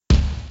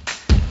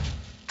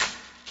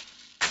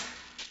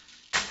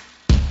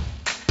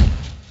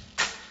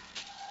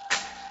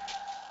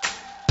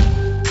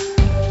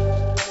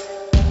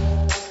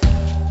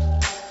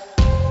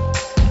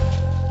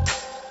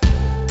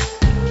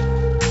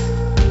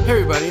Hey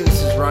everybody,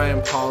 this is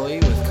Ryan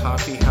Pauly with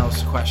Coffee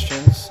House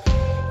Questions,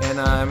 and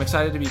I'm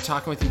excited to be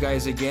talking with you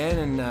guys again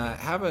and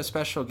have a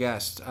special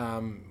guest.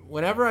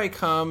 Whenever I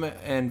come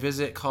and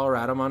visit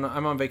Colorado,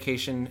 I'm on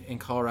vacation in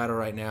Colorado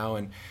right now,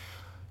 and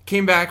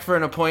came back for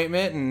an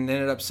appointment and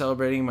ended up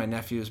celebrating my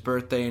nephew's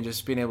birthday and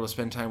just being able to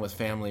spend time with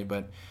family.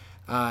 But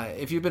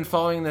if you've been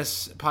following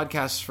this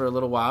podcast for a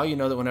little while, you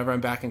know that whenever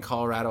I'm back in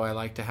Colorado, I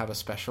like to have a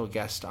special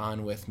guest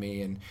on with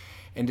me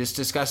and just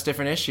discuss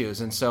different issues.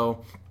 And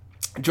so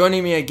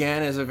joining me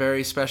again is a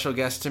very special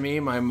guest to me,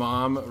 my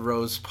mom,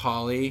 Rose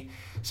Pauly.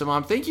 So,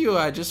 Mom, thank you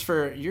just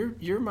for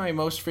you're my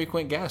most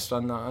frequent guest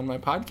on my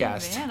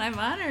podcast. Man, I'm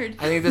honored.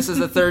 I think this is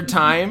the third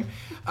time.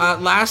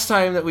 Last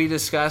time that we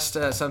discussed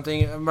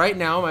something. Right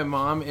now, my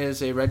mom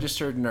is a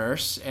registered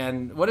nurse.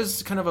 And what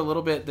is kind of a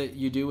little bit that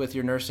you do with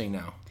your nursing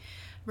now?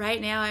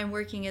 Right now, I'm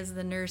working as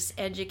the nurse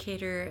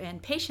educator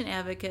and patient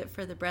advocate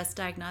for the Breast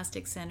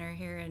Diagnostic Center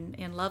here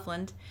in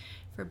Loveland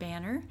for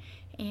Banner.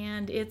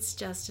 And it's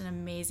just an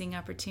amazing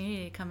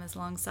opportunity to come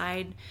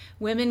alongside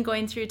women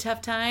going through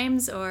tough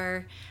times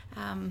or,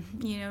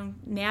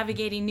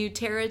 navigating new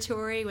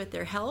territory with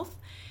their health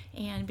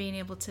and being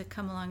able to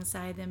come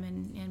alongside them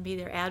and be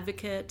their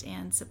advocate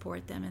and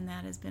support them. And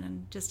that has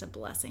been just a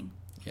blessing.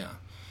 Yeah.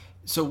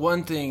 So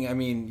one thing, I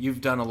mean,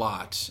 you've done a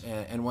lot,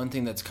 and one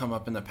thing that's come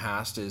up in the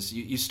past is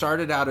you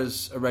started out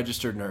as a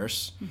registered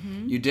nurse.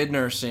 Mm-hmm. You did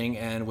nursing,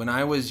 and when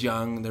I was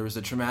young, there was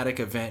a traumatic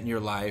event in your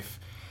life.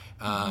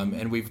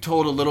 And we've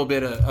told a little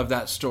bit of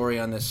that story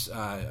on this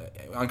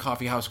on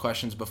Coffee House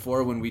Questions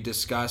before when we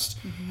discussed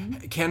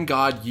can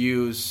God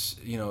use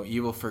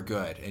evil for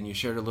good, and you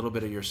shared a little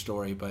bit of your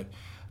story, but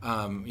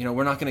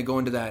we're not going to go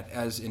into that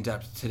as in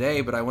depth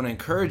today. But I want to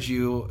encourage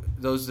you,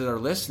 those that are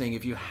listening,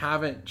 if you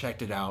haven't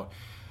checked it out.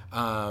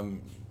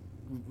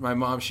 My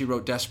mom, she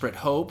wrote Desperate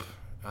Hope.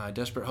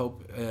 Desperate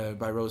Hope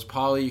by Rose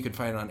Pauly. You can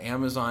find it on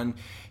Amazon.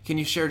 Can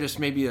you share just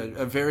maybe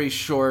a very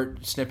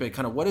short snippet,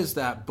 kind of what is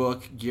that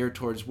book geared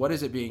towards? What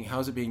is it being, how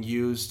is it being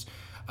used?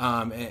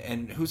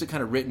 And who's it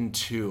kind of written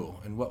to?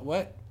 And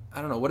what I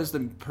don't know, what is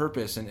the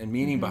purpose and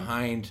meaning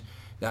behind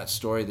that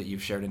story that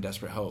you've shared in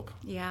Desperate Hope?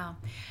 Yeah.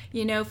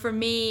 For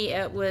me,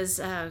 it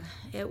was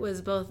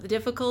both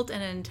difficult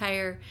and an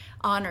entire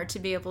honor to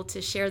be able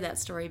to share that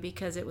story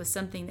because it was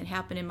something that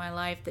happened in my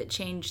life that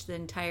changed the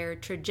entire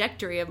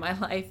trajectory of my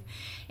life.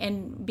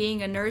 And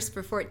being a nurse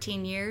for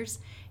 14 years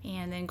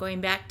and then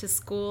going back to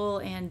school,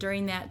 and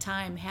during that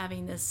time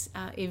having this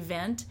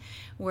event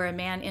where a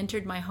man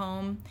entered my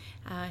home,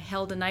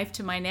 held a knife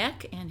to my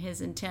neck, and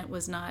his intent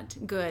was not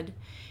good.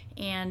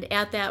 And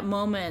at that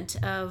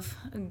moment of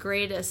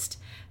greatest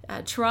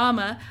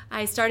trauma,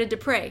 I started to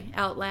pray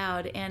out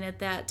loud. And at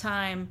that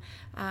time,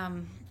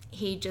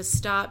 he just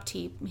stopped.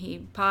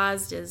 He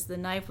paused as the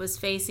knife was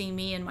facing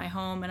me in my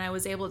home, and I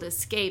was able to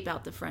escape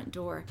out the front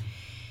door.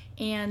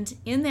 And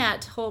in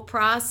that whole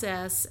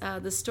process,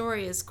 the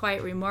story is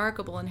quite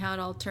remarkable in how it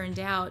all turned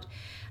out.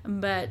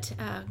 But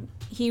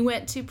he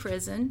went to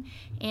prison,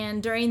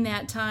 and during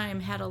that time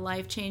had a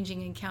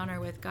life-changing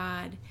encounter with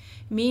God.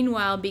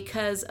 Meanwhile,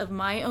 because of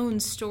my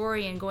own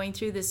story and going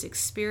through this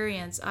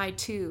experience, I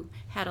too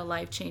had a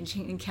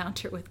life-changing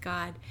encounter with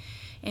God.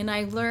 And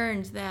I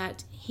learned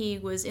that he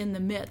was in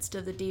the midst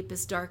of the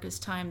deepest,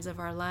 darkest times of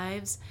our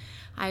lives.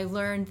 I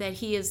learned that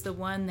he is the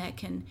one that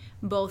can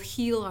both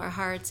heal our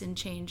hearts and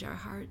change our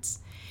hearts.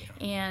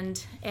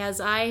 And as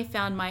I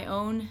found my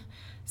own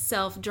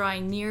self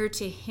drawing near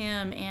to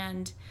him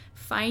and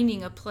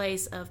finding a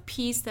place of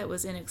peace that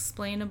was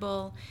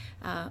inexplainable,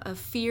 a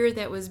fear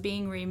that was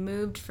being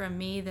removed from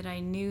me that I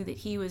knew that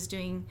he was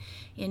doing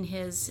in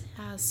his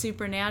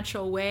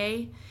supernatural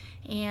way,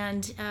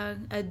 and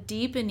a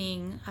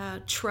deepening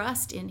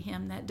trust in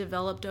him that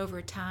developed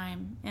over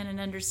time, and an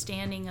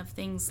understanding of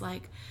things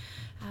like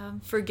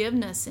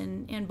forgiveness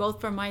and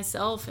both for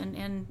myself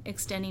and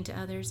extending to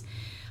others.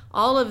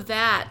 All of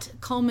that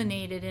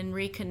culminated in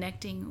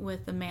reconnecting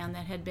with the man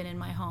that had been in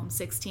my home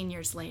 16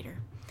 years later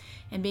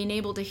and being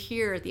able to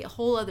hear the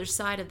whole other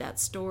side of that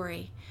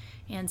story.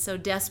 And so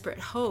Desperate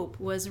Hope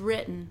was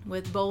written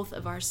with both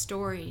of our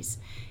stories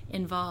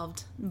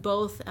involved,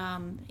 both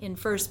in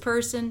first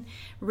person,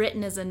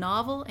 written as a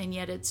novel, and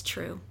yet it's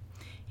true.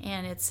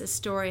 And it's a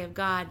story of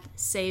God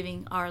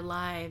saving our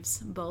lives,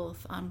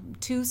 both on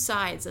two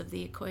sides of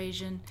the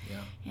equation,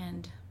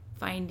 and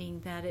finding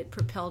that it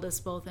propelled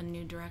us both in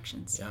new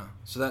directions. Yeah.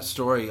 So that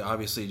story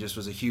obviously just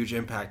was a huge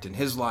impact in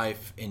his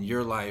life, in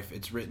your life.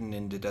 It's written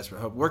into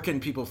Desperate Hope. Where can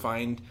people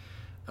find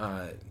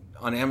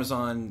on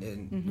Amazon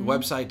and the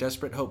website,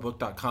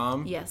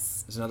 DesperateHopeBook.com?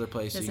 Yes. There's another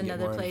place There's you can get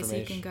more another place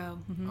information. you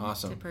can go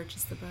Awesome. to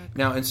purchase the book.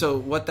 Now, and so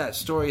what that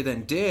story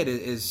then did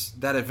is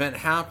that event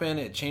happened.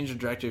 It changed the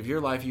direction of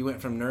your life. You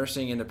went from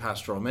nursing into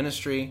pastoral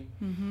ministry,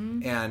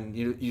 and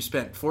you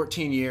spent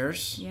 14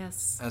 years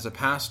as a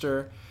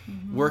pastor,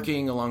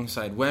 working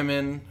alongside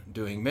women,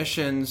 doing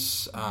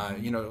missions, a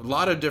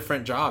lot of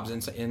different jobs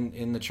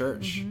in the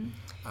church.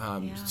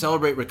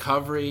 Celebrate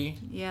Recovery.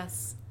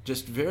 Yes.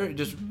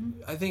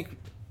 I think,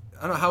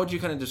 I don't know, how would you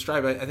kind of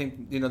describe it? I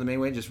think, the main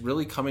way, just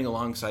really coming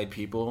alongside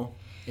people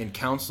in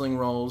counseling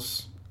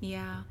roles.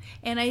 Yeah.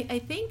 And I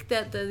think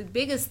that the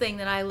biggest thing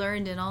that I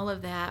learned in all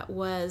of that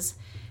was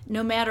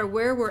no matter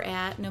where we're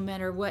at, no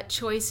matter what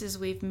choices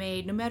we've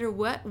made, no matter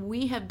what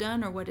we have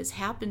done or what has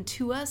happened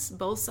to us,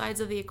 both sides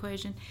of the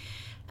equation,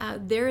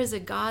 there is a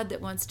God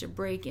that wants to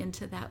break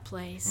into that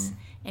place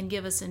and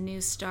give us a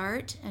new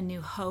start, a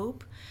new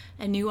hope,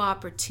 a new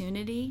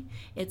opportunity.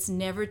 It's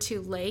never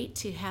too late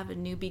to have a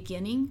new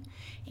beginning.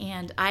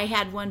 And I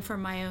had one for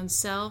my own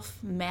self.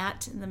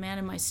 Matt, the man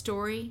in my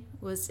story,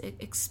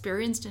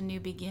 experienced a new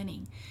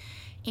beginning.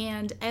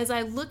 And as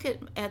I look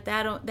at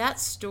that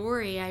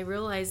story, I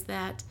realized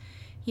that,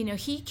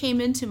 he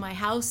came into my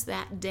house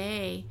that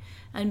day,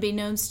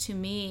 unbeknownst to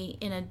me,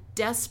 in a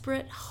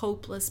desperate,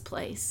 hopeless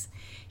place.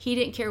 He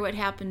didn't care what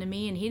happened to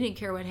me, and he didn't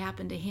care what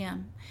happened to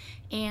him.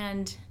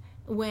 And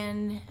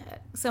when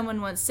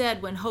someone once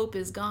said, when hope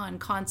is gone,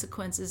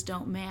 consequences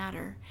don't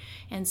matter.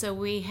 And so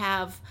we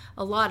have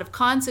a lot of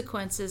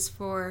consequences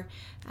for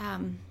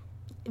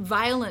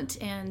violent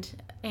and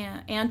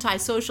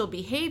antisocial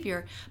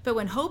behavior, but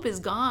when hope is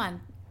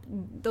gone,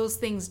 those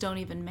things don't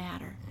even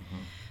matter.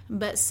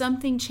 But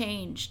something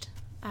changed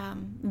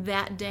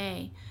that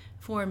day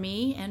for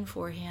me and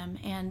for him,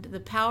 and the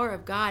power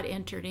of God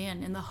entered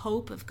in, and the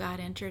hope of God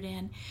entered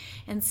in.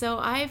 And so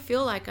I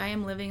feel like I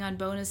am living on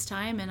bonus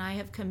time, and I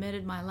have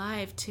committed my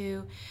life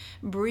to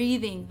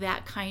breathing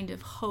that kind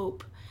of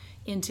hope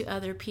into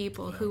other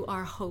people who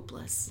are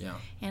hopeless. Yeah.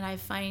 And I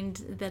find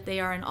that they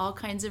are in all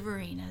kinds of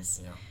arenas.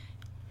 Yeah.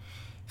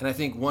 And I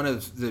think one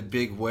of the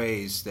big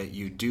ways that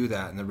you do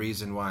that, and the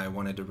reason why I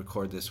wanted to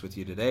record this with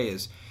you today,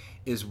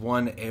 is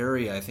one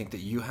area I think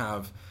that you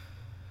have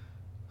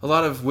a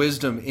lot of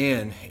wisdom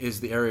in, is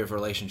the area of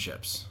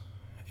relationships.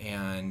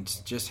 And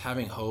just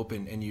having hope,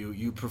 and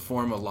you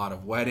perform a lot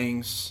of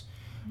weddings,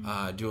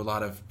 do a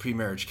lot of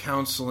pre-marriage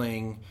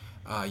counseling,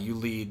 you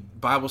lead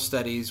Bible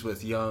studies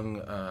with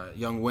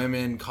young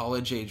women,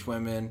 college-age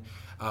women.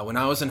 When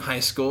I was in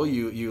high school,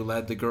 you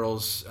led the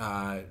girls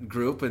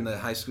group and the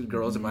high school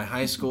girls in my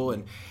high school,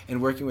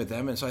 and working with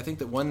them. And so I think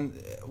that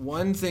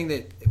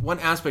one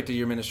aspect of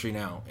your ministry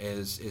now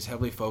is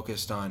heavily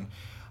focused on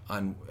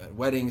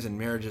weddings and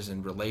marriages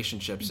and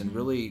relationships, and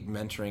really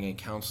mentoring and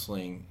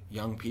counseling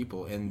young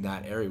people in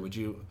that area. Would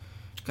you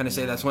kind of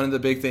say that's one of the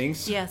big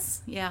things?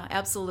 Yes. Yeah.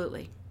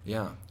 Absolutely.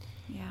 Yeah.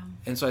 Yeah.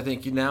 And so I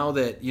think now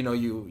that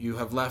you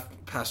have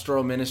left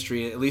pastoral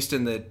ministry, at least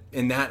in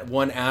that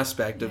one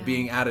aspect of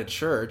being at a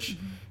church,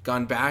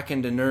 gone back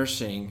into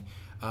nursing,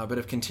 but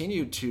have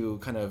continued to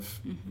kind of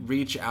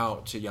reach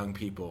out to young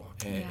people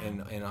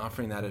and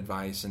offering that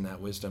advice and that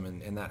wisdom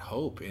and that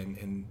hope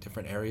in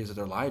different areas of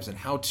their lives, and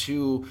how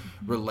to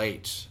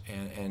relate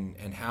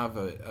and have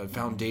a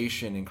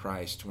foundation in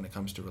Christ when it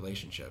comes to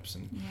relationships.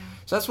 And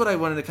so that's what I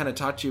wanted to kind of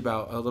talk to you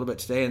about a little bit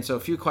today. And so a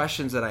few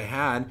questions that I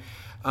had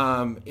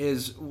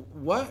is,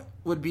 what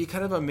would be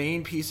kind of a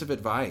main piece of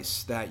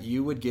advice that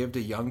you would give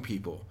to young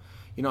people?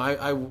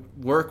 I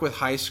work with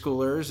high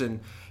schoolers,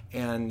 and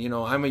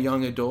I'm a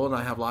young adult, and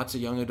I have lots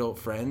of young adult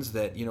friends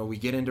that, we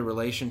get into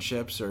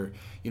relationships, or,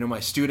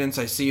 my students,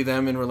 I see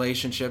them in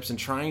relationships, and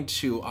trying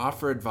to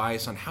offer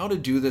advice on how to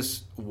do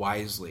this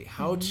wisely,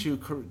 how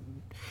to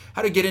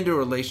get into a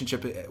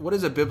relationship, what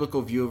is a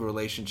biblical view of a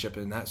relationship,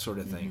 and that sort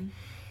of thing.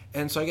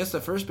 And so I guess the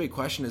first big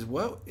question is,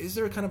 what is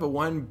there kind of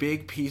one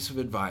big piece of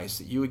advice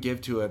that you would give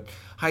to a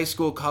high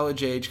school,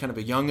 college age, kind of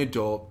a young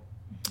adult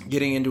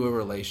getting into a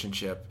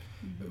relationship?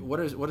 What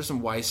are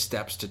some wise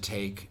steps to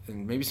take,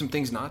 and maybe some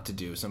things not to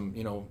do,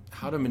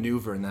 how to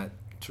maneuver in that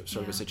sort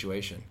of a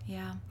situation?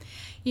 Yeah.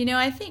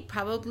 I think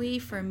probably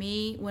for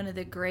me, one of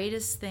the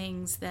greatest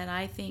things that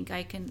I think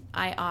I can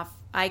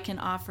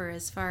offer,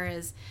 as far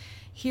as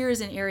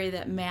here's an area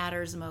that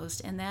matters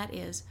most, and that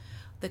is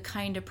the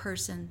kind of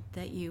person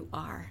that you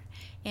are,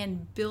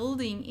 and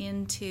building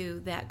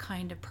into that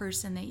kind of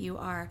person that you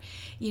are.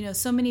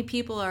 So many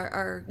people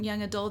are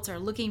young adults are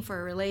looking for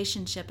a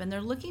relationship, and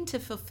they're looking to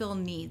fulfill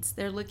needs.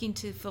 They're looking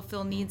to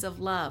fulfill needs of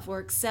love or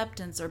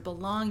acceptance or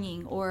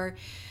belonging or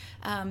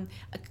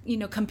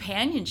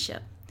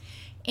companionship.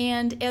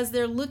 And as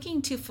they're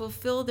looking to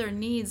fulfill their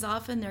needs,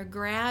 often they're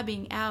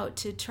grabbing out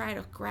to try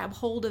to grab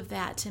hold of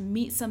that, to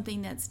meet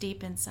something that's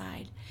deep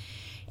inside.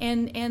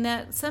 And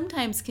that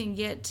sometimes can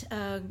get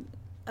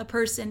a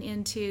person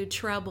into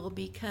trouble,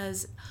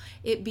 because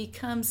it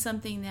becomes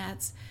something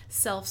that's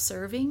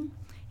self-serving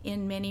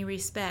in many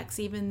respects.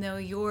 Even though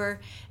you're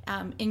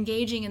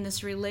engaging in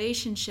this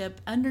relationship,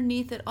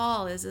 underneath it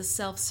all is a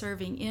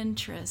self-serving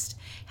interest.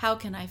 How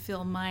can I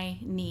fill my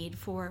need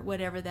for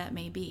whatever that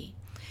may be?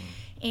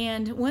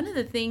 And one of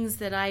the things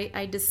that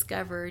I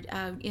discovered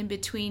in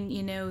between,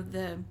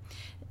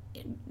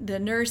 the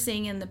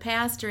nursing and the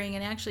pastoring,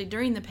 and actually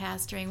during the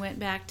pastoring went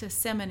back to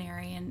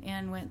seminary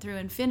and went through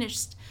and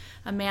finished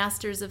a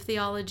master's of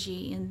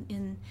theology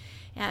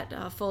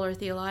at Fuller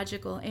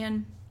Theological.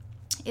 And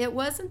it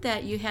wasn't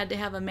that you had to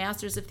have a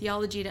master's of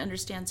theology to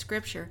understand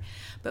Scripture,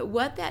 but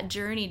what that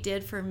journey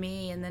did for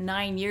me in the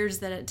 9 years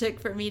that it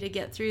took for me to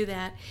get through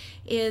that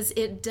is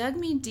it dug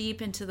me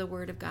deep into the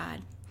Word of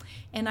God.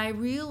 And I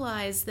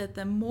realized that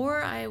the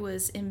more I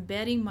was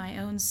embedding my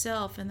own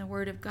self in the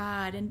Word of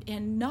God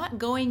and not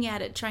going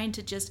at it trying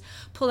to just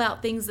pull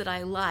out things that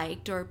I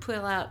liked or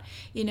pull out,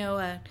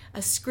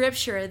 a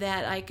scripture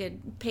that I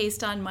could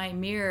paste on my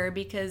mirror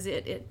because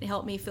it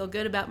helped me feel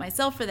good about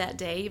myself for that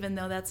day, even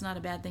though that's not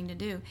a bad thing to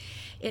do.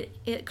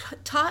 It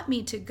taught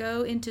me to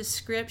go into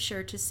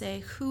Scripture to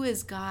say, who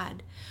is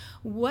God?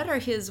 What are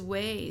His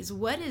ways?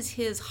 What is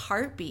His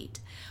heartbeat?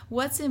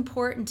 What's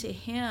important to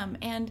Him?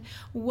 And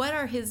what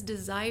are His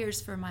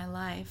desires for my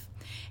life?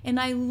 And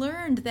I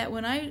learned that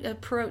when I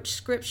approached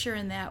Scripture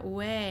in that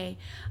way,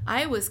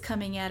 I was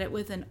coming at it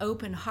with an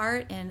open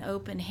heart and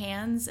open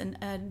hands and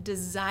a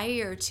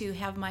desire to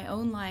have my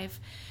own life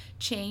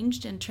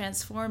changed and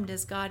transformed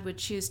as God would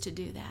choose to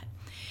do that.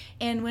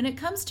 And when it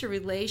comes to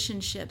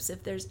relationships,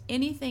 if there's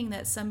anything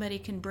that somebody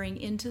can bring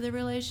into the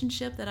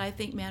relationship that I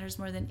think matters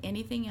more than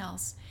anything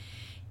else,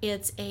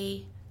 it's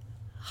a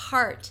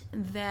heart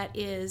that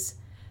is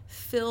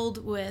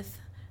filled with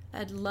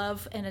a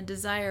love and a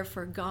desire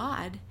for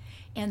God.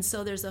 And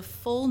so there's a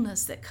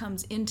fullness that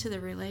comes into the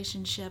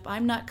relationship.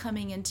 I'm not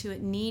coming into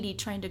it needy,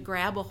 trying to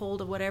grab a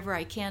hold of whatever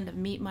I can to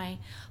meet my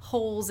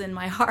holes in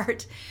my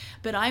heart,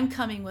 but I'm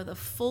coming with a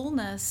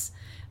fullness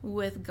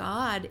with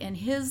God and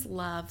His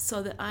love,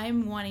 so that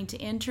I'm wanting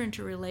to enter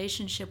into a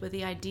relationship with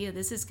the idea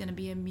this is going to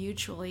be a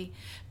mutually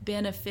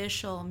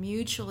beneficial,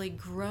 mutually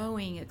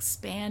growing,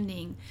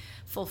 expanding,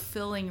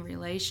 fulfilling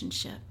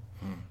relationship.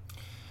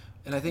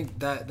 And I think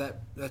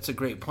that's a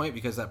great point,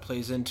 because that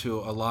plays into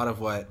a lot of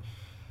what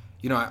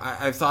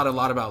I've thought a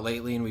lot about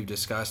lately, and we've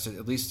discussed it,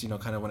 at least,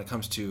 kind of when it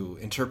comes to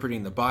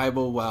interpreting the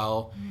Bible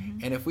well. Mm-hmm.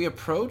 And if we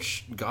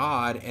approach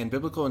God and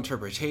biblical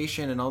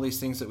interpretation and all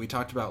these things that we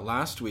talked about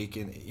last week,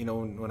 and,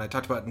 when I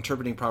talked about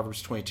interpreting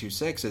Proverbs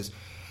 22:6, is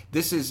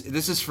this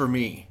is for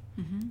me.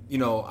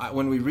 Mm-hmm.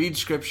 When we read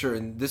Scripture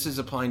and this is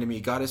applying to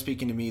me, God is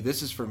speaking to me,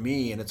 this is for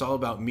me, and it's all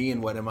about me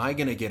and what am I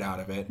going to get out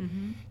of it,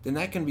 mm-hmm. then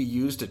that can be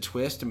used to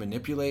twist and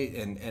manipulate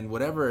and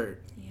whatever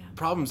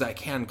problems that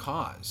can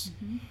cause.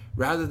 Mm-hmm.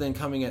 Rather than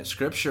coming at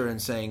Scripture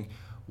and saying,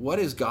 what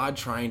is God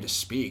trying to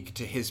speak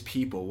to His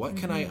people? What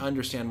can I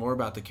understand more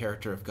about the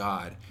character of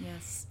God?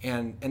 Yes.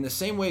 And the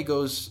same way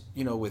goes,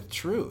 with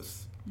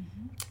truth.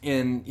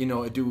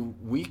 Mm-hmm. Do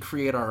we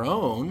create our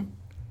own?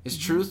 Is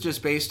mm-hmm. truth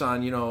just based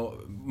on,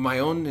 my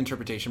own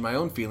interpretation, my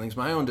own feelings,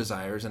 my own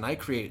desires, and I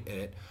create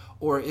it?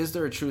 Or is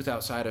there a truth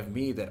outside of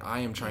me that I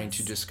am trying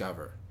to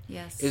discover?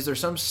 Yes. Is there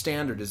some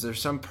standard? Is there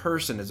some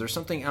person? Is there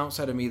something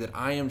outside of me that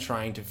I am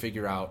trying to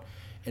figure out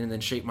and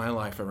then shape my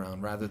life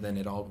around, rather than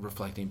it all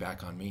reflecting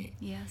back on me?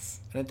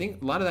 Yes. And I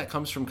think a lot of that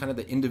comes from kind of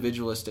the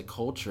individualistic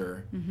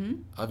culture mm-hmm.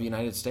 of the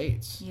United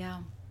States. Yeah,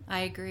 I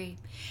agree.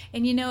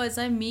 And as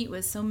I meet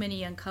with so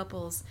many young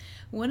couples,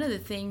 one of the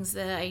things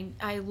that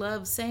I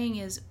love saying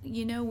is,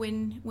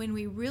 when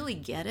we really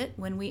get it,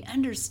 when we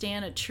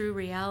understand a true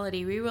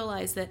reality, we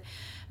realize that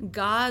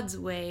God's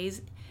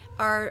ways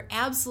are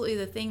absolutely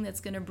the thing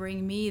that's going to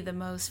bring me the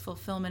most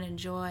fulfillment and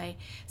joy.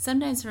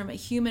 Sometimes from a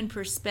human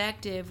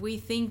perspective, we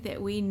think that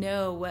we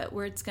know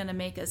what's going to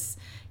make us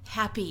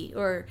happy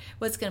or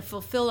what's going to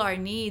fulfill our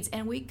needs,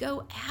 and we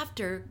go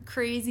after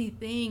crazy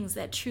things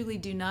that truly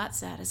do not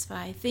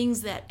satisfy,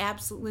 things that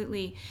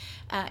absolutely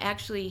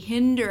actually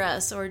hinder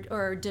us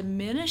or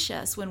diminish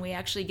us when we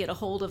actually get a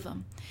hold of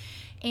them.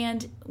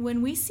 And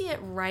when we see it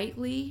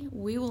rightly,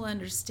 we will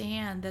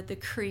understand that the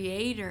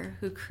Creator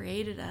who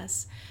created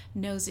us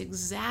knows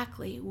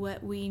exactly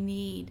what we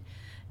need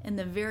in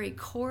the very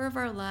core of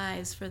our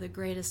lives for the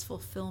greatest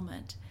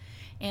fulfillment.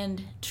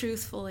 And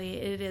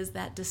truthfully, it is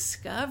that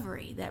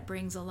discovery that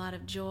brings a lot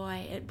of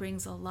joy. It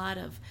brings a lot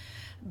of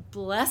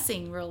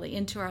blessing, really,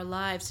 into our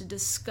lives, to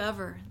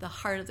discover the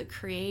heart of the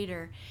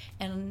Creator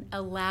and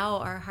allow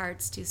our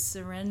hearts to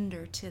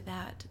surrender to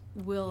that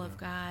will of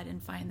God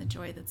and find the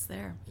joy that's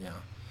there. Yeah.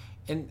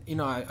 And,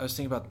 I was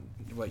thinking about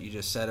what you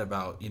just said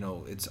about,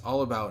 it's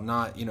all about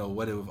not,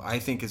 what I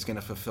think is going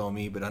to fulfill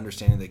me, but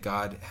understanding that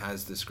God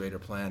has this greater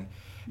plan.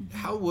 Mm-hmm.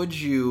 How would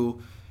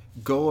you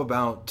go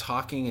about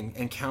talking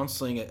and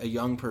counseling a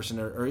young person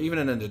or even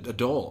an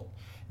adult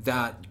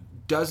that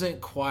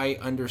doesn't quite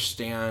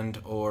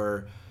understand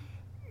or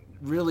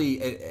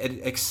really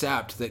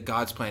accept that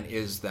God's plan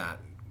is that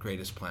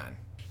greatest plan?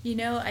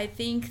 I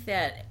think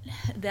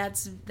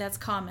that's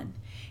common.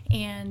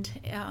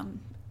 And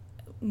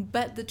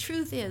but the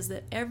truth is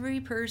that every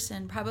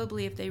person,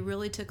 probably if they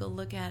really took a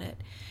look at it,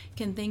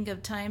 can think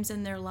of times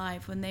in their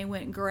life when they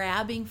went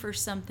grabbing for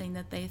something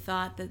that they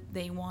thought that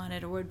they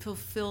wanted or would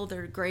fulfill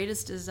their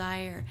greatest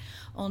desire,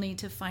 only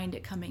to find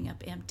it coming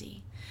up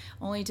empty,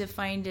 only to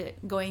find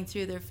it going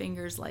through their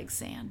fingers like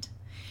sand.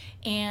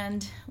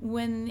 And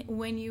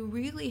when you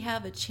really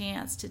have a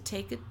chance to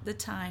take the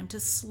time to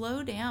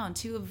slow down,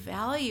 to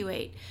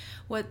evaluate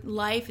what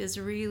life is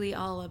really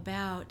all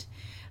about,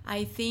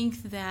 I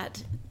think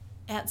that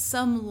at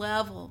some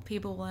level,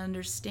 people will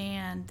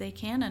understand, they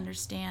can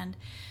understand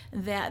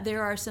that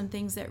there are some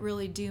things that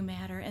really do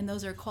matter, and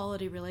those are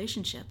quality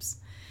relationships.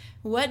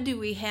 What do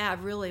we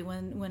have really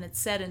when it's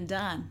said and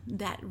done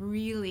that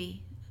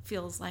really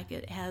feels like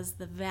it has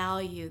the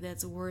value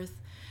that's worth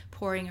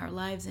pouring our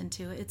lives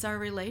into. It's our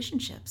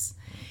relationships.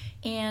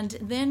 And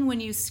then when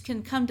you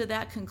can come to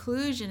that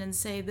conclusion and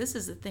say, this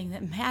is the thing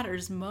that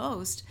matters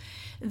most,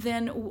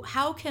 then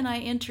how can I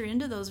enter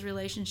into those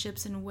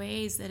relationships in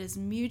ways that is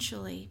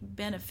mutually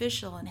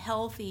beneficial and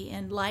healthy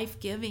and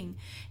life-giving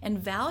and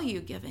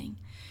value-giving?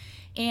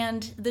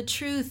 And the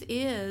truth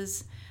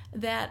is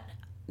that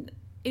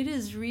it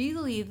is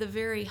really the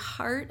very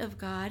heart of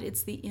God.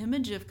 It's the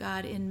image of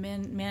God in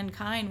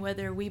mankind,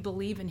 whether we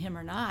believe in him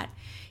or not.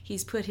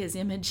 He's put his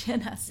image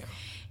in us. Yeah.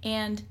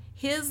 And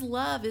his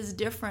love is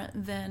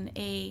different than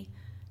a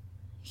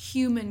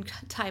human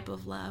type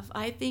of love.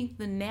 I think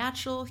the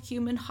natural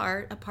human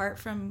heart, apart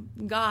from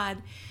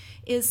God,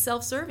 is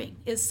self-serving,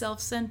 is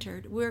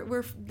self-centered.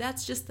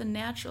 That's just the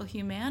natural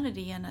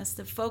humanity in us,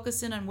 to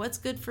focus in on what's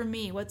good for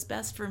me, what's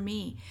best for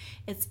me.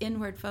 It's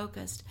inward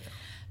focused. Yeah.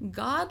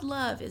 God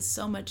love is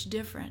so much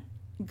different.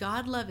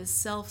 God love is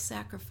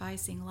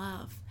self-sacrificing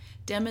love,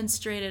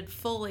 demonstrated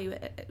fully,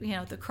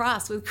 at the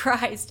cross with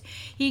Christ.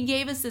 He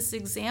gave us this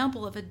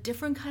example of a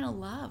different kind of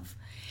love.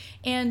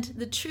 And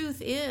the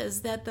truth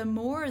is that the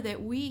more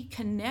that we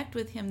connect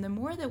with him, the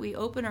more that we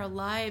open our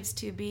lives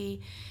to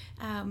be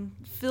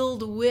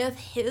filled with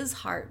his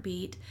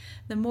heartbeat,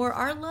 the more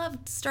our love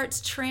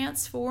starts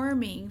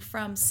transforming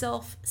from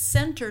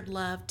self-centered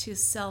love to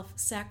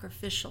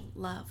self-sacrificial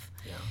love.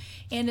 Yeah.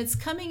 And it's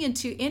coming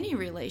into any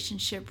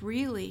relationship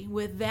really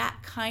with that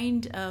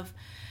kind of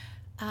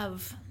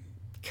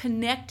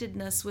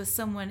connectedness with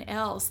someone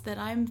else, that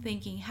I'm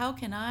thinking, how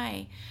can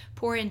I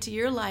pour into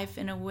your life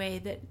in a way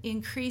that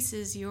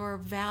increases your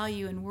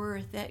value and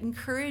worth, that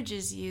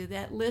encourages you,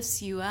 that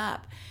lifts you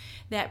up,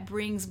 that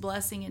brings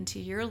blessing into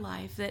your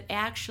life, that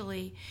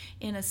actually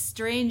in a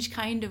strange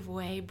kind of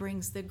way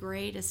brings the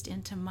greatest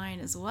into mine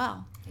as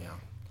well.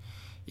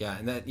 Yeah,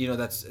 and that,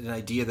 that's an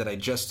idea that I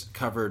just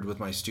covered with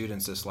my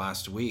students this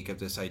last week, of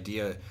this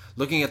idea,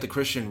 looking at the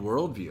Christian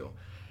worldview.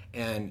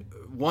 And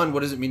one,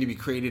 what does it mean to be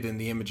created in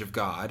the image of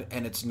God?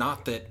 And it's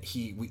not that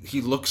he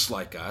looks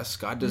like us.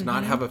 God does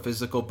not have a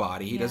physical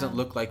body. He doesn't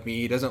look like me.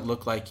 He doesn't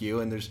look like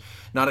you. And there's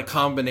not a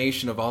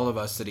combination of all of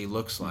us that he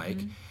looks like.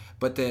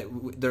 But that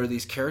there are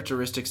these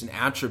characteristics and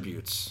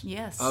attributes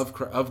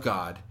of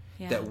God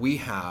that we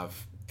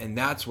have. And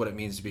that's what it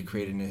means to be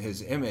created in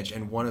his image.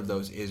 And one of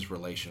those is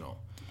relational.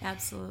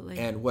 Absolutely.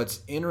 And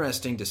what's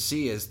interesting to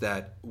see is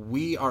that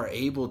we are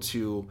able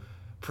to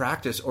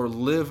practice or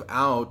live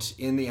out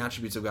in the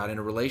attributes of God in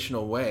a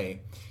relational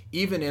way,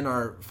 even in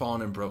our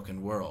fallen and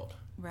broken world.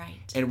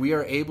 Right. And we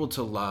are able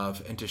to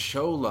love and to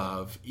show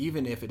love,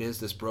 even if it is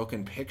this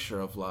broken picture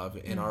of love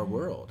in our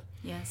world.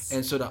 Yes.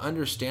 And so to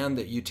understand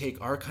that you take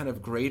our kind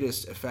of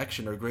greatest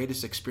affection or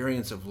greatest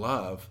experience of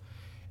love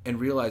and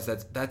realize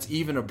that that's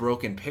even a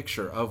broken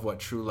picture of what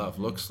true love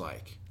looks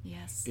like.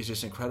 Yes. It's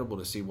just incredible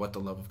to see what the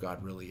love of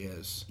God really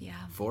is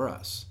for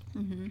us.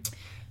 Mm-hmm.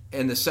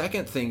 And the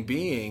second thing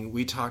being,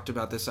 we talked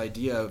about this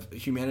idea of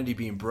humanity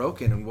being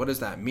broken, and what does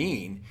that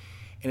mean?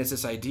 And it's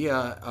this idea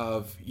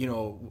of,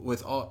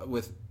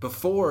 with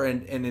before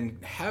and in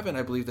heaven,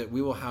 I believe that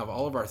we will have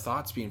all of our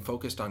thoughts being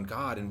focused on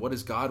God and what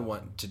does God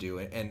want to do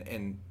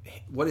and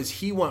what does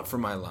he want for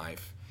my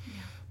life? Yeah.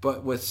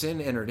 But with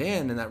sin entered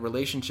in and that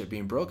relationship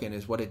being broken,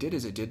 is what it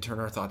did turn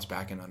our thoughts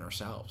back in on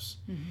ourselves.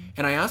 Mm-hmm.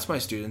 And I asked my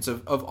students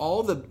of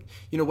all the,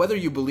 whether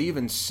you believe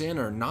in sin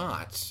or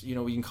not,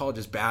 we can call it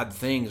just bad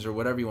things or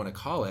whatever you want to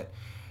call it.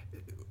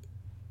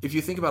 If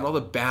you think about all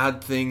the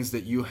bad things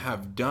that you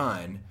have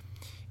done,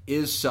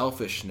 is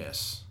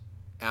selfishness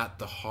at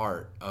the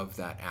heart of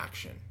that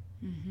action?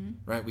 Mm-hmm.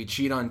 Right? We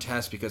cheat on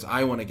tests because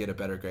I want to get a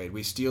better grade.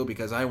 We steal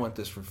because I want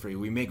this for free.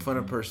 We make fun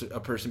of a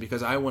person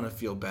because I want to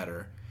feel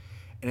better.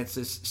 And it's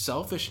this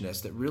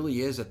selfishness that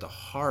really is at the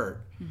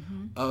heart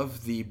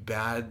of the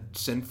bad,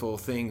 sinful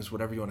things,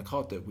 whatever you want to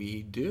call it, that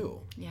we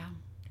do. Yeah.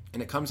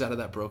 And it comes out of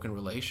that broken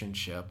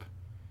relationship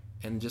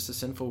and just the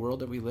sinful world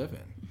that we live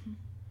in.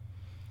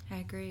 Mm-hmm. I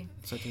agree.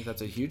 So I think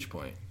that's a huge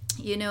point.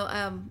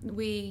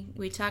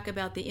 We talk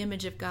about the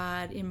image of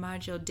God,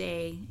 imago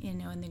Dei,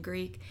 in the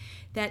Greek.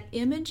 That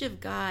image of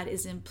God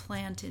is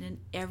implanted in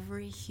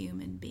every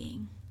human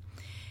being.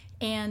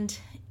 And,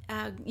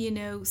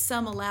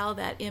 some allow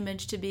that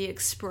image to be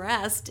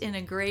expressed in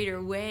a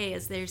greater way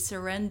as they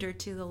surrender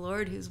to the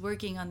Lord who's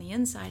working on the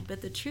inside.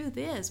 But the truth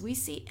is, we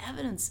see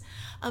evidence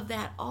of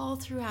that all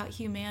throughout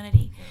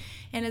humanity.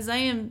 And as I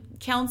am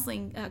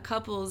counseling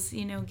couples,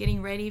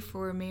 getting ready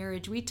for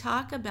marriage, we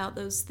talk about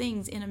those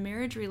things in a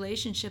marriage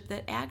relationship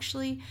that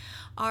actually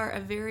are a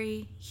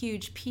very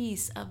huge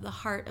piece of the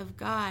heart of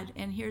God.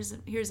 And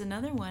here's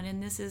another one,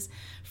 and this is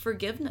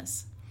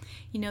forgiveness.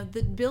 The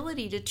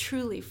ability to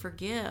truly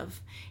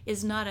forgive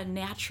is not a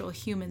natural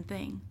human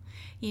thing.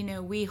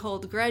 We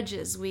hold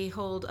grudges, we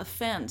hold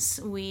offense,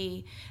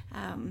 we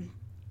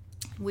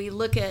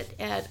look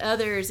at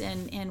others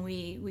and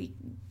we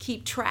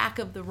keep track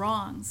of the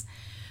wrongs.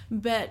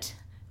 But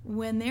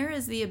when there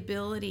is the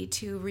ability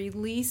to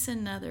release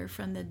another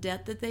from the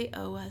debt that they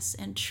owe us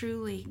and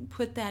truly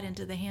put that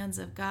into the hands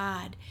of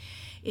God,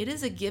 It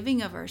is a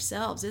giving of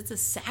ourselves. It's a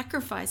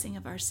sacrificing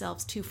of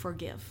ourselves to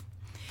forgive.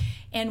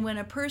 And when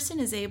a person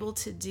is able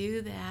to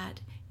do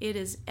that, it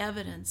is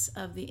evidence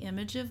of the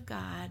image of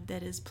God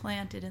that is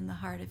planted in the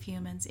heart of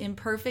humans.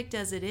 Imperfect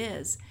as it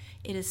is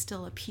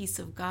still a piece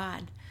of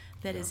God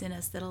that is in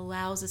us that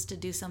allows us to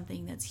do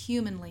something that's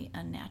humanly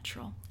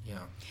unnatural.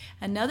 Yeah.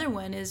 Another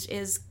one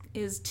is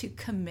to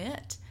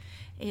commit,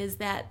 is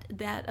that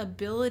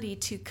ability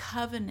to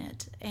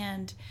covenant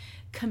and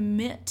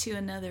commit to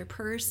another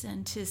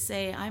person, to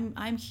say,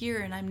 I'm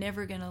here and I'm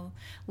never going to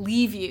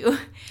leave you.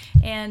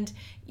 And,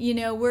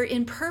 we're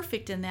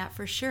imperfect in that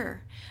for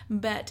sure.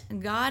 But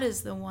God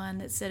is the one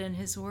that said in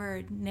his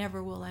word,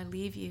 never will I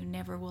leave you,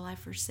 never will I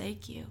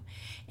forsake you.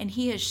 And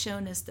he has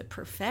shown us the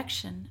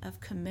perfection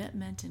of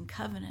commitment and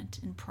covenant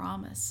and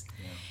promise.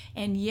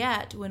 Yeah. And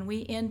yet, when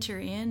we enter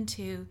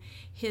into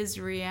his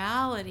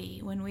reality,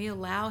 when we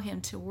allow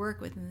him to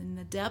work within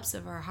the depths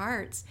of our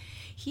hearts,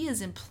 he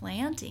is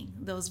implanting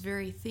those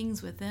very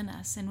things within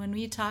us. And when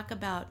we talk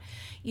about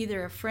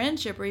either a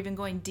friendship or even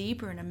going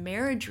deeper in a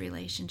marriage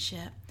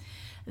relationship,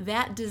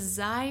 that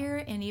desire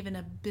and even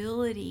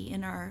ability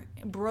in our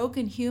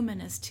broken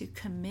humanness to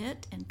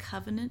commit and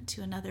covenant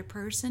to another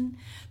person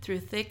through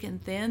thick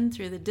and thin,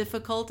 through the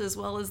difficult as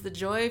well as the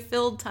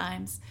joy-filled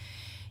times,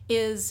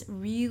 is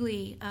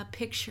really a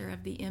picture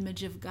of the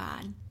image of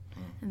God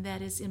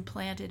that is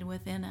implanted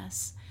within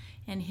us,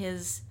 and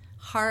his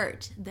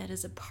heart that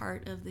is a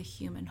part of the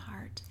human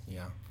heart.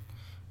 Yeah.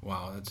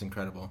 Wow, that's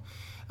incredible.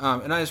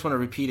 And I just want to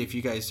repeat, if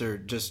you guys are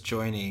just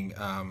joining,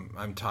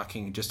 I'm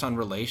talking just on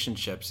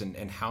relationships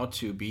and how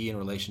to be in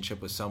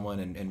relationship with someone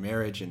and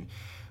marriage, and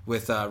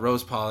with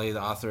Rose Polly,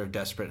 the author of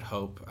Desperate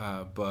Hope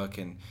book.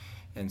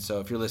 And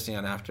so if you're listening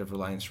on After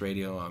Reliance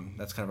Radio,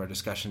 that's kind of our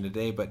discussion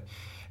today. But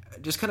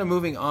just kind of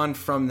moving on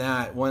from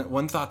that,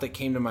 one thought that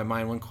came to my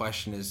mind, one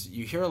question is,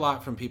 you hear a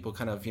lot from people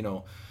kind of,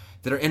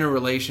 that are in a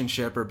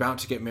relationship or about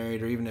to get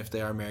married, or even if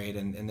they are married,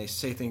 and they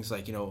say things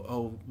like,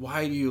 oh,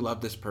 why do you love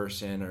this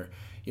person? Or,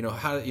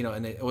 how,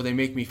 and they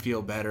make me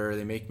feel better.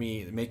 They make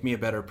me a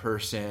better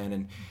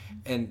person.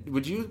 And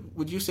would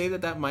you say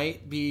that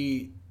might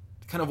be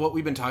kind of what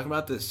we've been talking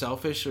about, the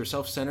selfish or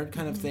self-centered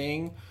kind of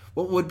thing?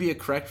 What would be a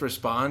correct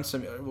response? I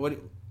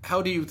mean,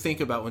 how do you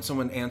think about when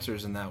someone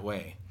answers in that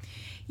way?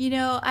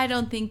 I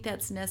don't think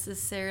that's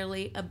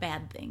necessarily a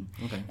bad thing.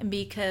 Okay.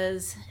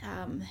 Because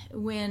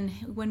when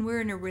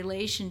we're in a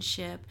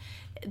relationship,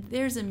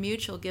 there's a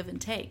mutual give and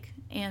take.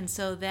 And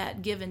so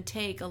that give and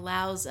take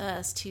allows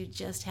us to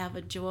just have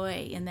a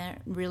joy in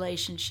that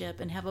relationship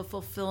and have a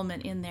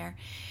fulfillment in there.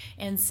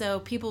 And so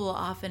people will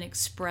often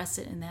express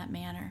it in that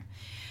manner.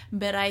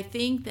 But I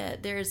think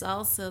that there's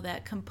also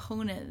that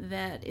component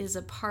that is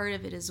a part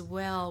of it as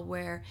well,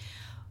 where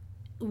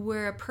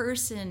a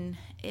person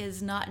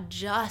is not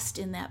just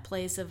in that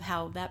place of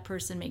how that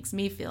person makes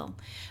me feel,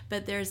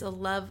 but there's a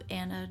love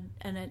and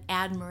an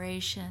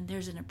admiration.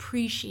 There's an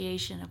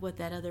appreciation of what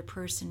that other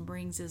person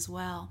brings as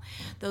well.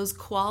 Those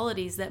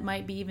qualities that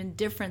might be even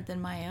different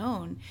than my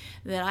own,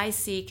 that I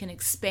see can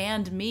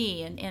expand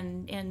me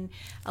and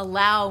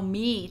allow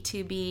me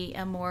to be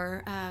a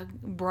more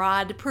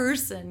broad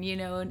person,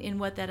 in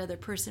what that other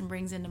person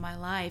brings into my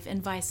life,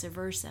 and vice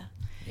versa.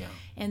 Yeah.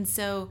 And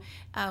so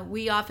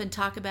we often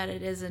talk about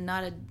it as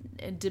not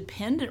a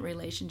dependent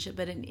relationship,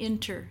 but an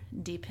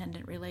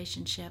interdependent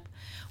relationship,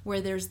 where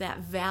there's that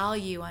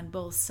value on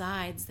both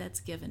sides that's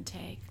give and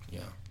take.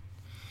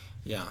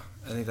 Yeah,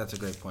 I think that's a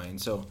great point.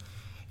 And so,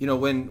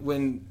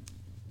 when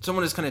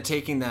someone is kind of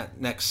taking that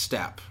next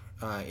step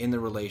in the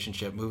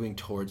relationship, moving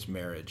towards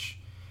marriage,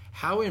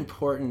 how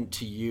important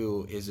to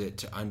you is it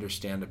to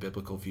understand a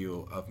biblical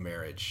view of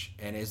marriage?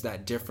 And is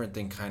that different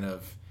than kind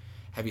of,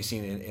 have you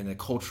seen in a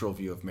cultural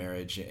view of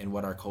marriage and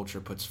what our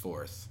culture puts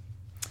forth?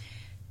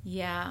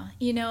 Yeah,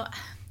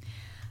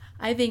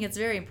 I think it's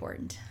very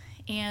important.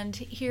 And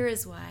here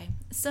is why.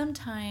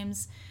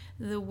 Sometimes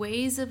the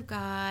ways of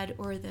God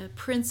or the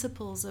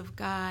principles of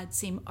God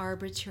seem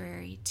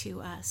arbitrary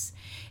to us.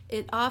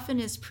 It often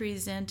is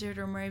presented,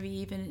 or maybe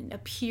even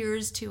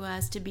appears to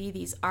us, to be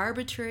these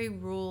arbitrary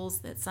rules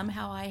that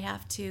somehow I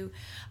have to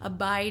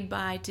abide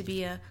by to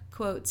be a,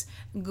 quotes,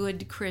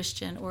 good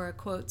Christian, or a,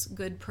 quotes,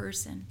 good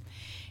person.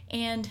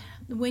 And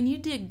when you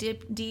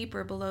dig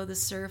deeper below the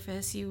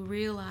surface, you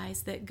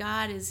realize that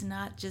God is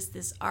not just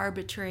this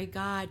arbitrary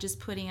God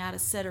just putting out a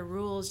set of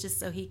rules just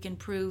so he can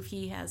prove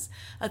he has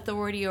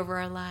authority over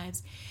our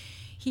lives.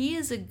 He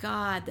is a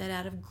God that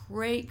out of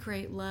great,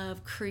 great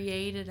love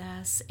created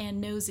us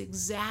and knows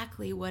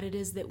exactly what it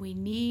is that we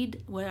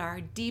need, what are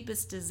our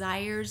deepest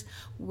desires,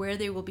 where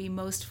they will be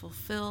most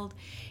fulfilled.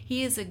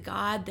 He is a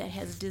God that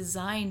has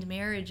designed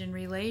marriage and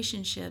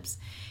relationships,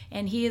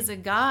 and he is a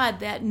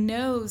God that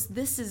knows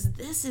this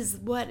is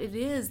what it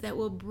is that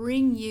will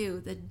bring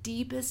you the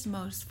deepest,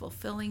 most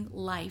fulfilling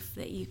life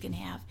that you can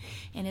have.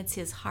 And it's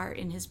his heart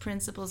and his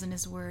principles and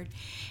his word.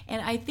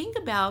 And I think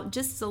about,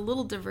 just a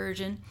little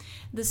diversion,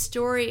 the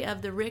story story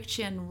of the rich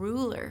young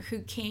ruler who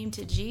came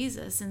to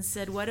Jesus and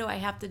said, what do I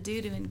have to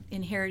do to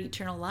inherit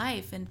eternal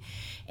life?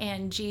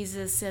 And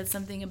Jesus said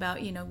something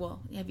about, well,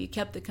 have you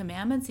kept the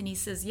commandments? And he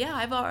says, yeah,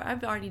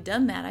 I've already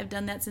done that. I've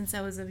done that since I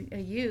was a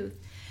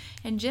youth.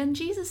 And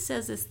Jesus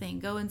says this thing,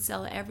 go and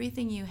sell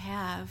everything you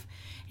have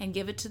and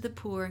give it to the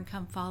poor and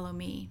come follow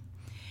me.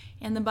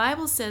 And the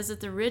Bible says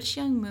that the rich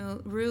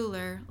young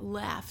ruler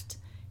left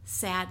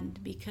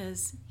saddened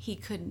because he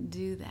couldn't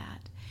do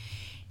that.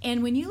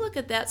 And when you look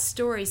at that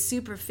story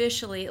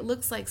superficially, it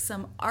looks like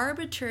some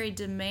arbitrary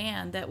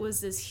demand that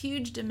was this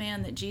huge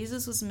demand that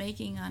Jesus was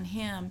making on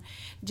him.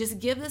 Just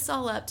give this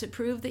all up to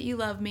prove that you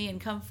love me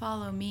and come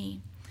follow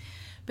me.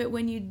 But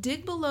when you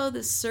dig below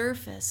the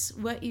surface,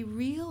 what you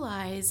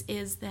realize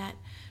is that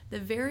the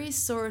very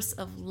source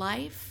of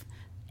life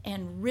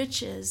and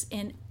riches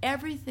and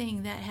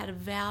everything that had a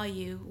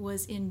value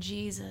was in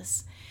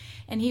Jesus.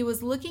 And he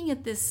was looking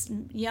at this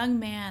young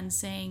man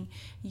saying,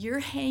 you're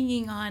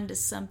hanging on to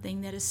something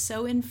that is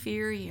so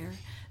inferior,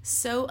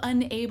 so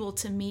unable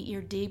to meet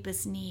your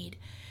deepest need.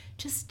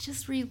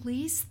 Just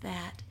release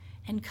that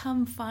and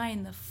come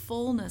find the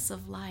fullness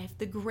of life,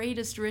 the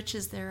greatest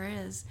riches there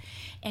is.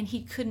 And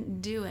he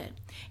couldn't do it.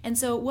 And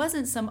so it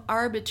wasn't some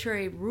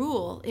arbitrary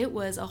rule. It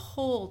was a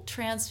whole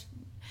different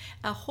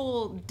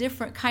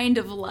kind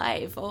of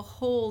life, a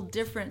whole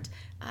different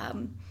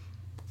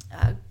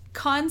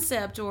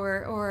concept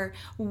or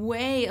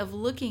way of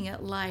looking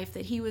at life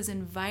that he was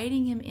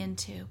inviting him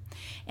into.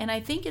 And I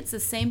think it's the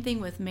same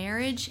thing with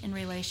marriage and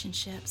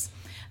relationships.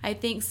 I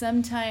think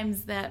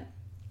sometimes that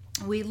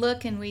we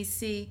look and we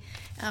see,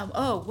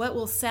 what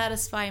will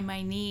satisfy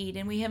my need?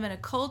 And we have in a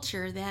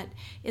culture that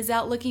is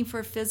out looking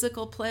for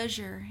physical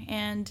pleasure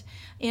and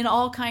in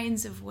all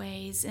kinds of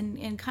ways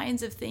and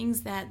kinds of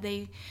things that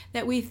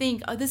we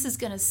think, this is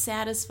going to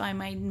satisfy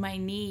my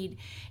need.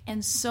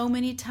 And so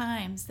many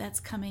times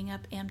that's coming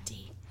up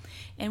empty.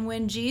 And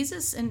when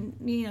Jesus, and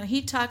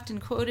he talked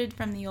and quoted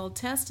from the Old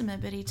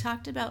Testament, but he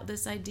talked about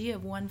this idea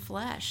of one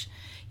flesh.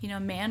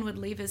 Man would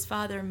leave his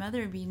father and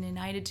mother and be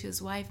united to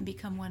his wife and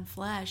become one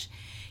flesh.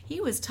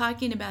 He was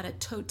talking about a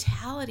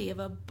totality of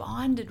a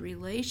bonded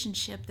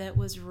relationship that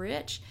was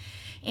rich.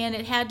 And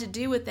it had to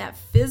do with that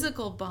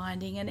physical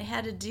bonding, and it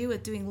had to do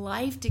with doing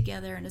life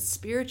together and a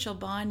spiritual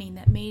bonding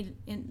that made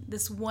in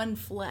this one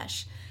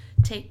flesh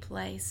take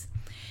place.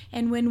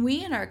 And when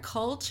we in our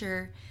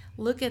culture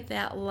look at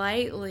that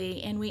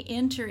lightly and we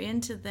enter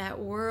into that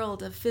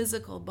world of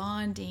physical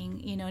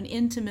bonding, and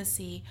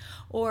intimacy,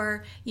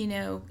 or,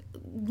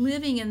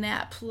 living in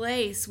that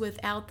place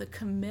without the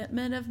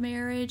commitment of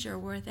marriage or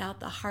without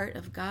the heart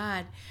of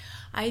God,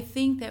 I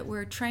think that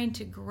we're trying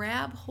to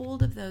grab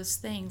hold of those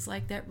things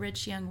like that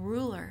rich young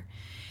ruler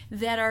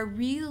that are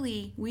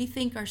really, we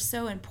think are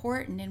so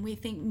important, and we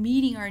think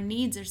meeting our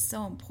needs are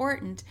so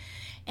important.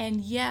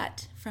 And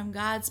yet, from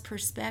God's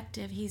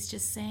perspective, he's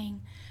just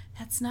saying,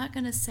 that's not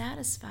going to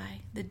satisfy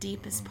the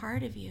deepest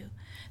part of you.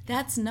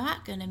 That's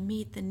not going to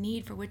meet the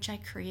need for which I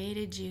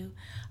created you.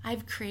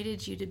 I've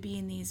created you to be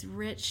in these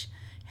rich,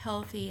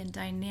 healthy, and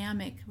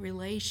dynamic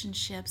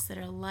relationships that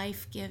are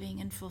life-giving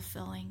and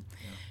fulfilling.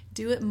 Yeah.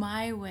 Do it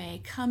my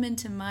way. Come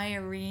into my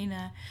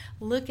arena.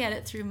 Look at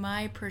it through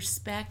my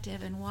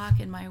perspective and walk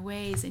in my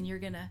ways, and you're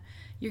gonna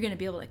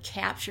be able to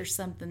capture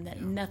something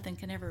that nothing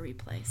can ever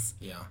replace.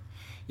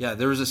 Yeah,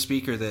 there was a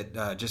speaker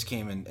that just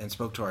came and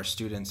spoke to our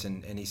students,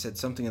 and he said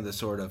something of the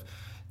sort of,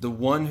 the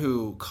one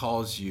who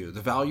calls you,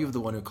 the value of the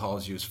one who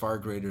calls you is far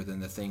greater than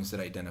the things that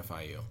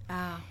identify you.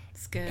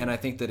 It's good. And I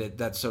think that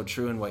that's so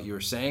true in what you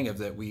were saying, of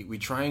that we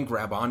try and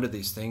grab onto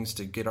these things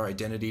to get our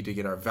identity, to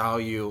get our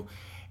value,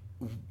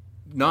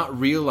 not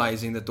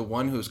realizing that the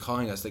one who's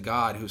calling us, the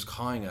God who's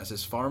calling us,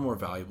 is far more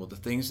valuable. The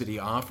things that he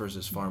offers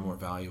is far more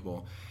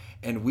valuable.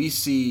 And we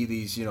see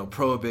these,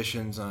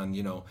 prohibitions on,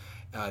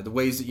 the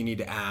ways that you need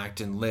to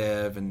act and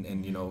live, and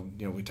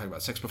we talk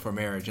about sex before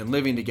marriage and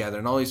living together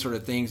and all these sort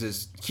of things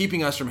is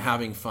keeping us from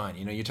having fun.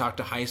 You talk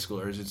to high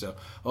schoolers, it's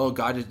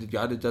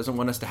God doesn't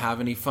want us to have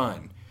any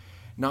fun.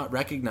 Not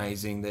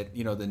recognizing that,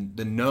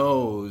 the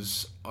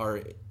no's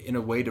are in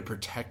a way to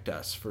protect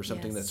us for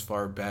something that's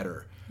far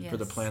better, for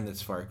the plan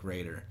that's far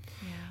greater.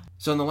 Yeah.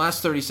 So in the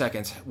last 30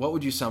 seconds, what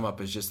would you sum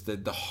up as just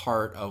the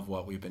heart of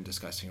what we've been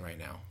discussing right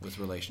now with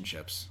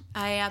relationships?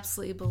 I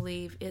absolutely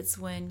believe it's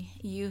when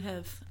you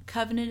have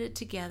covenanted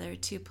together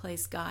to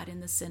place God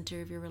in the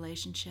center of your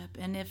relationship.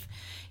 And if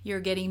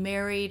you're getting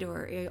married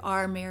or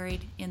are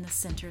married, in the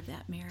center of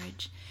that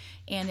marriage.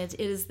 And it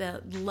is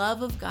the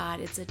love of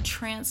God. It's a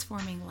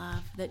transforming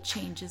love that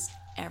changes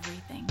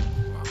everything.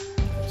 Wow,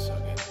 that is so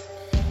good.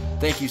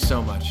 Thank you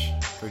so much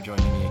for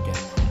joining me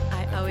again.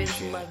 I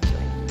always love joining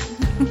you.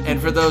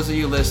 And for those of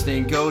you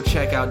listening, go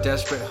check out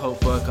Desperate Hope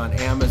Book on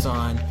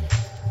Amazon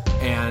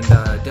and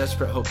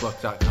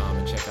DesperateHopeBook.com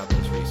and check out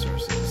those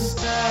resources.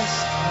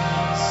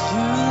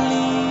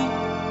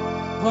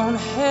 Won't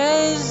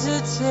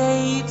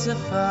hesitate to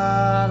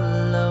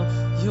follow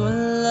your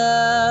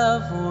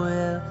love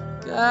will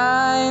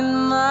guide.